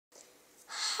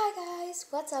Hi guys,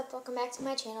 what's up? Welcome back to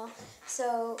my channel.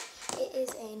 So it is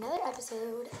another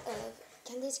episode of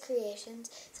Kenzi's Creations.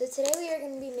 So today we are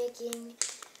going to be making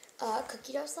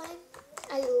cookie dough slime.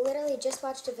 I literally just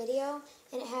watched a video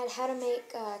and it had how to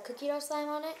make cookie dough slime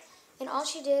on it. And all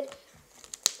she did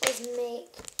was make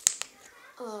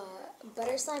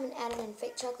butter slime and added in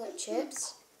fake chocolate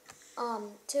chips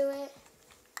to it.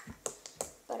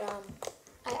 But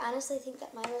I honestly think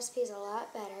that my recipe is a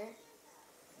lot better.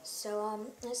 So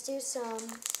let's do some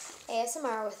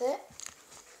ASMR with it.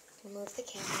 Move the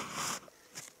camera.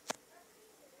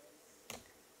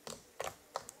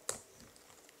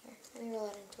 Here, let me roll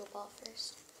it into a ball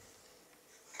first.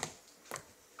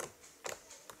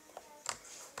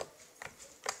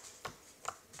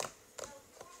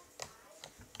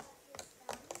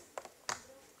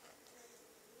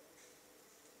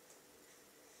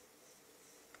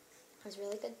 Has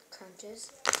really good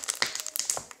crunches.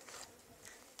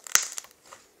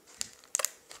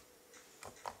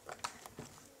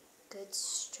 Good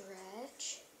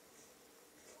stretch.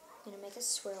 I'm gonna make a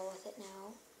swirl with it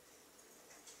now.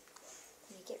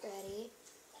 Make it ready.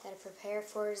 Gotta prepare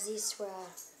for the swirl.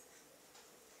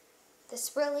 The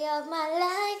swirly of my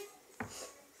life.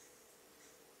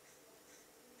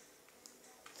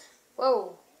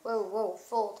 Whoa, whoa, whoa,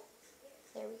 fold.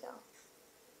 There we go.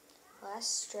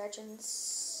 Last stretch and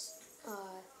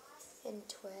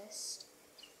twist.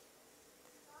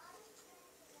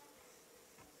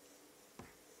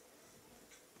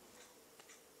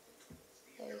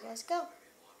 There you guys go.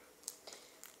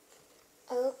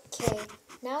 Okay,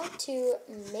 now to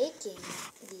making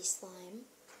the slime.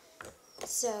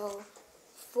 So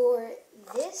for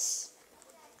this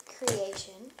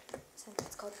creation, since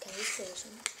it's called Kenzi's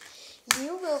Creation,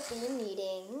 you will be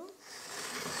needing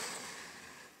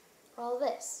all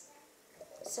this.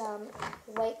 Some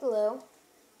white glue.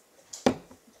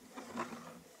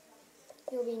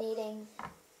 You'll be needing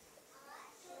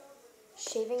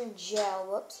shaving gel.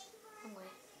 Whoops. Wrong way.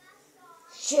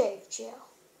 Shave gel.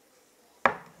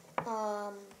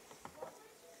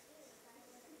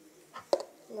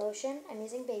 Lotion. I'm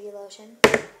using baby lotion,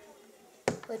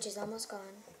 which is almost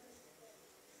gone.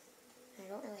 I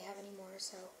don't really have any more,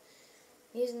 so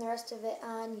I'm using the rest of it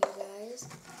on you guys.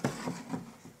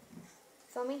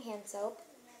 Foaming hand soap.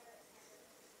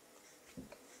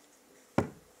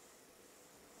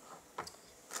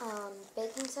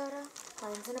 Baking soda.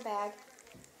 Mine's in a bag.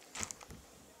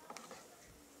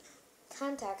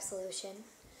 Contact solution.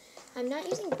 I'm not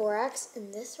using borax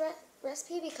in this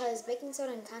recipe because baking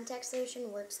soda and contact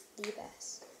solution works the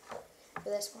best for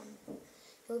this one.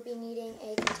 You'll be needing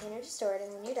a container to store it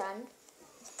in when you're done,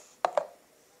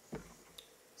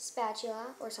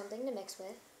 spatula or something to mix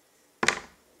with,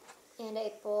 and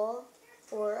a bowl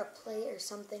or a plate or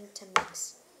something to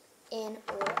mix in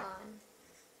or on.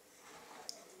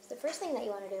 So the first thing that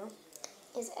you want to do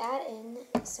is add in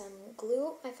some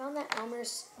glue. I found that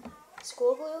Elmer's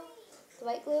school glue, the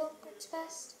white glue, works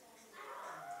best.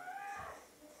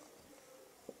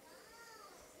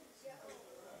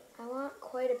 I want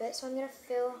quite a bit, so I'm going to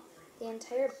fill the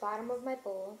entire bottom of my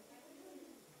bowl.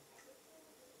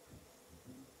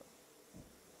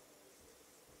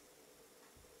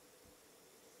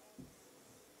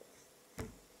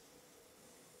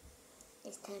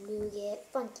 It's time to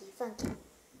get funky, funky.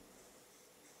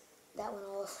 That went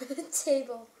all over the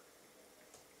table.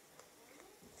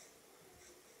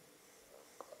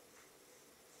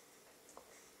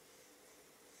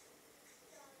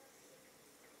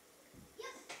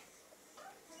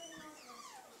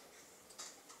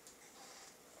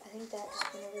 I think that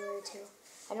just went everywhere too.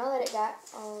 I know that it got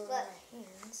all over my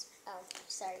hands. Oh,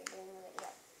 sorry, you didn't move it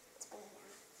yet. It's going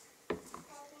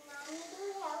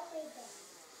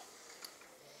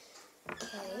down.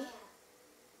 Okay.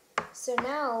 So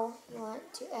now you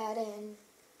want to add in,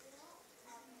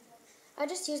 I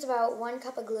just used about 1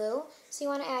 cup of glue. So you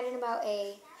want to add in about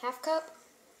a ½ cup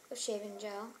of shaving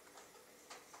gel.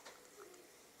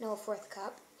 No, a 1/4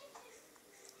 cup.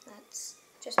 That's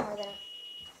just more than a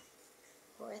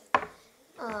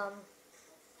 1/4.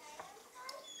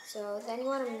 So then you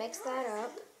want to mix that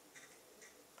up.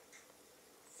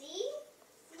 See?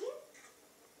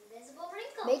 Invisible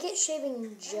wrinkles. Make it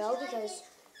shaving gel because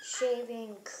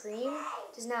shaving cream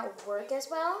does not work as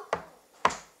well.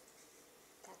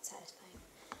 That's satisfying.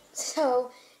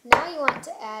 So now you want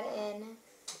to add in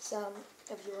some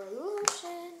of your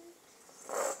lotion.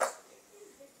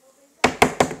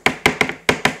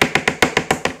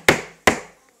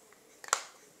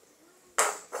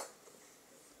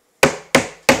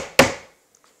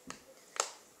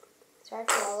 Sorry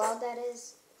for how loud that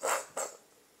is.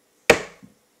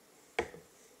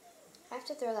 I have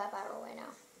to throw that bottle away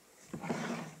now.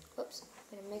 Oops,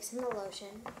 I'm going to mix in the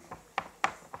lotion.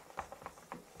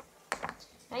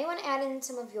 Now you want to add in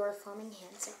some of your foaming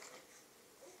hand soap.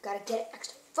 Gotta get it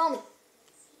extra foamy.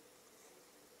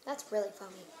 That's really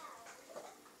foamy.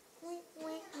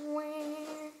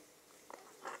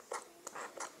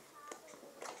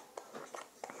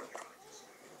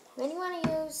 Then you want to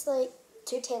use like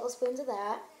 2 tablespoons of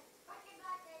that.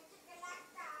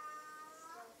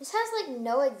 This has like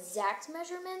no exact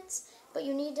measurements, but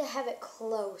you need to have it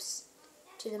close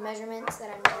to the measurements that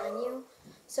I'm telling you.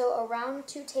 So around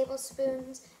 2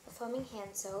 tablespoons of foaming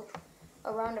hand soap,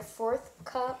 around a 1/4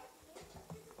 cup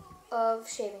of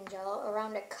shaving gel,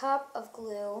 around a cup of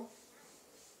glue,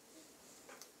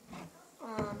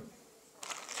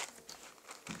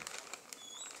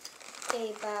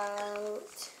 about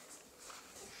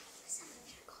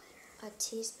a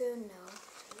teaspoon,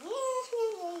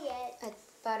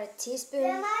 about a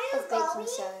teaspoon of baking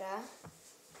soda.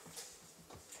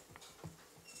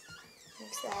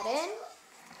 Mix that in.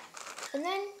 And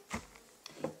then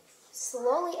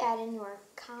slowly add in your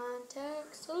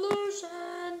contact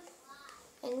solution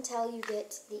until you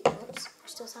get the, oops, we're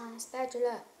still on a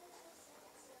spatula.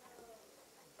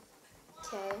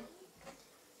 Okay.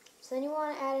 So then you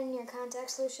want to add in your contact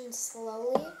solution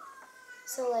slowly.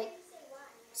 So like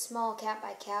small cap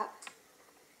by cap.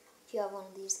 If you have one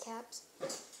of these caps,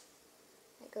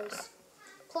 it goes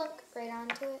plunk right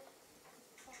onto it.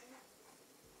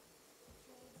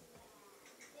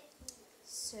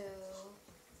 So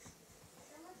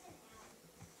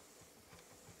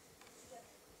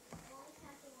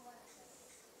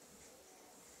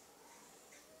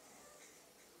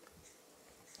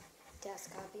that's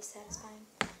gotta be satisfying.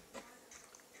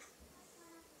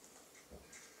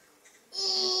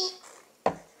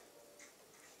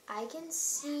 I can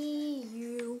see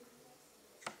you.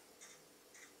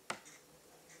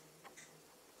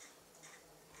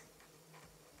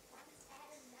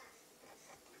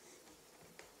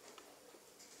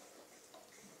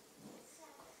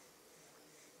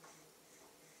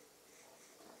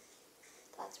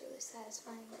 That's really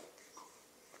satisfying.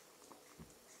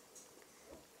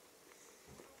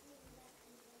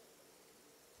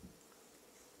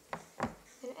 I'm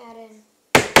gonna add in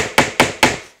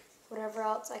whatever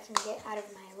else I can get out of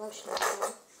my lotion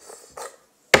bottle.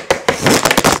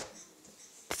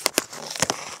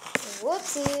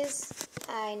 Whoopsies!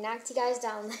 I knocked you guys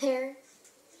down there.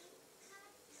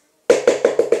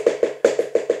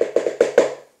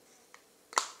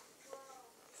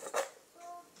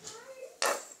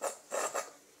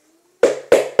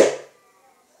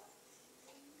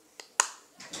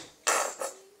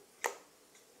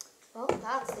 Well,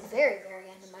 that's the very, very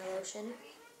end of my lotion.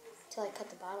 Until I cut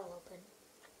the bottle open.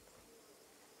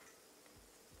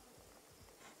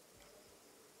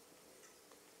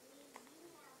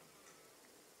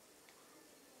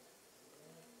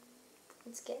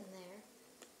 It's getting there.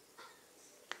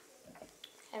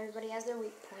 Everybody has their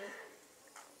weak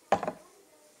point.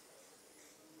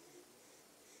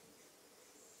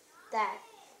 That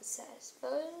is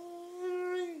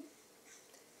satisfying.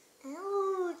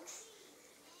 Ouch.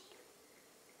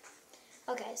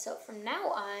 Okay, so from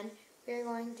now on, we're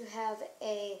going to have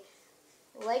a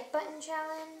like button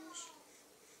challenge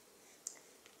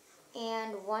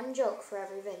and 1 joke for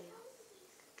every video.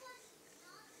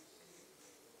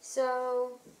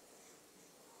 So,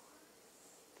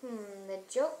 the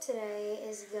joke today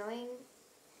is going,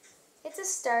 it's a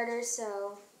starter,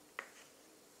 so,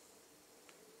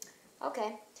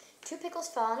 okay. 2 pickles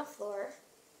fell on the floor,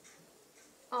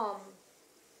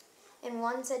 and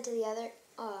one said to the other,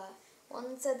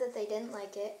 one said that they didn't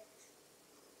like it,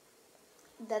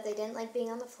 that they didn't like being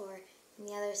on the floor, and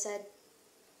the other said,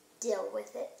 deal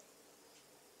with it.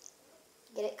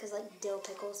 Get it? Because like dill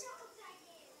pickles.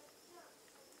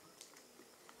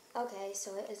 Okay,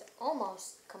 so it is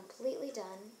almost completely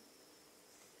done.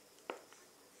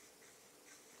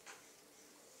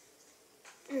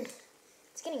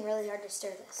 It's getting really hard to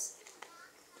stir this.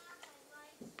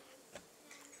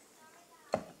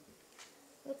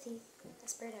 Oopsie, I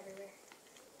sprayed everywhere.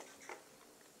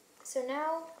 So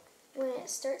now, when it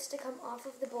starts to come off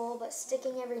of the bowl, but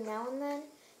sticking every now and then,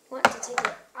 you want to take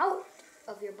it out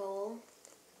of your bowl.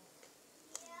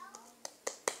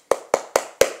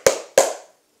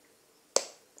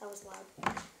 That was loud.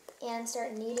 And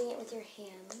start kneading it with your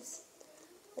hands.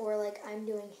 Or like I'm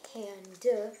doing hand,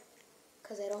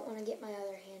 because I don't want to get my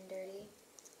other hand dirty.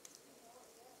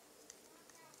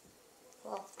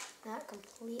 Well, not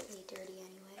completely dirty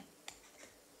anyway.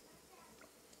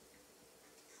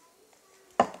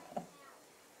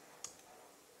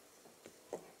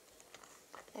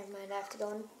 Never mind, I have to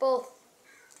go in both.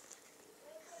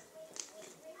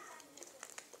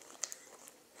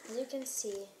 can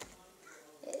see,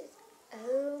 it's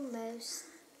almost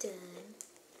done.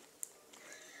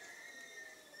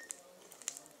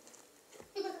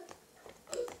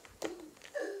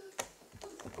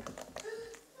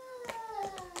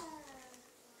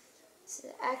 So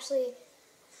it actually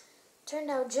turned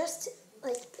out just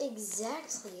like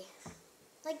exactly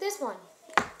like this one.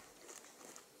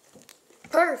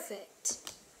 Perfect.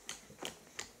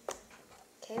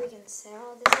 Okay, we can set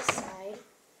all this aside.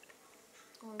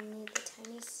 We'll need the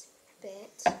tiniest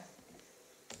bit.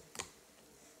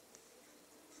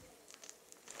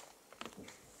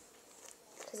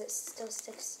 Because it still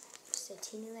sticks just a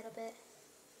teeny little bit.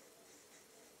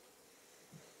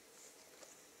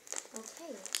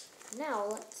 Okay, now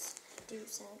let's do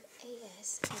some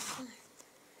ASMR.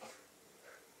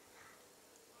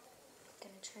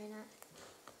 Gonna try not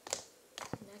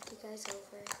to knock you guys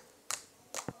over.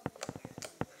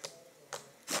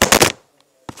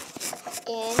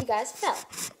 And you guys fell.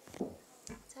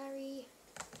 Sorry.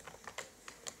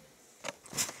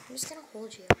 I'm just gonna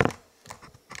hold you.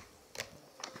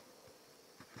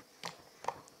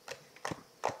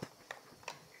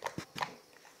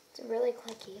 It's really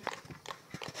clicky.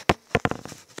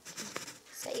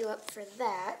 Set you up for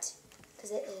that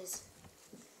because it is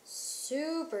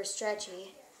super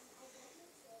stretchy.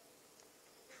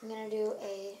 I'm gonna do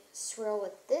a swirl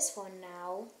with this one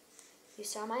now. You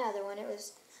saw my other one. It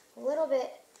was a little bit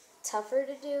tougher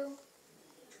to do.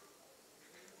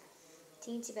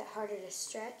 Teensy bit harder to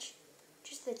stretch.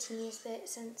 Just the teeniest bit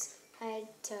since I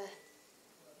had to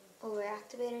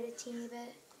overactivate it a teeny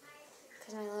bit.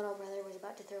 Because my little brother was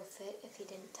about to throw a fit if he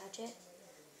didn't touch it.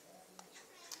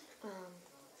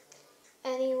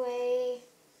 Anyway,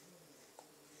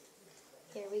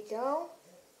 here we go.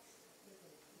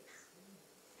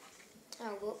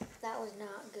 Oh, well, that was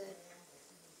not good.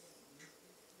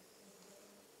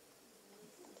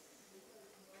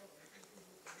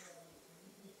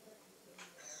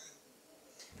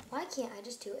 Why can't I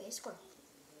just do a swirl?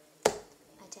 I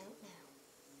don't know.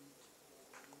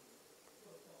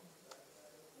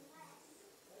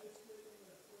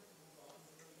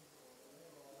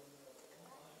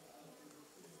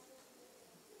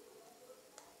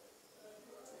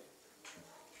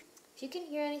 If you can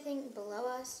hear anything below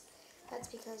us, that's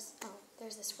because, oh,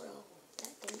 there's the swirl. That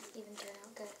didn't even turn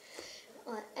out good.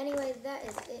 Well, anyway, that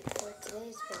is it for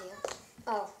today's video.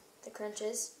 Oh, the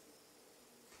crunches.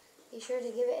 Be sure to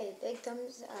give it a big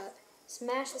thumbs up,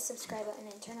 smash the subscribe button,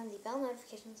 and turn on the bell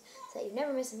notifications so that you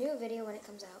never miss a new video when it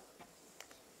comes out.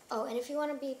 Oh, and if you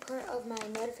want to be part of my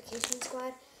notification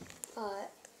squad,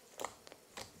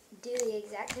 do the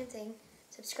exact same thing.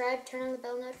 Subscribe, turn on the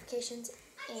bell notifications,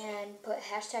 and put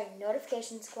hashtag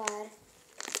notification squad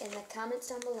in the comments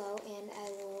down below, and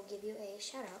I will give you a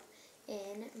shout out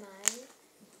in my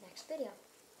next video.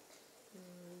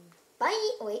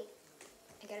 Bye! Wait,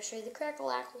 I gotta show you the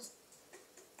crackle-lackles.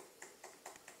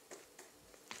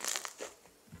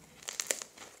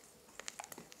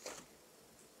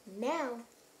 Now,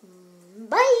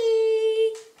 bye!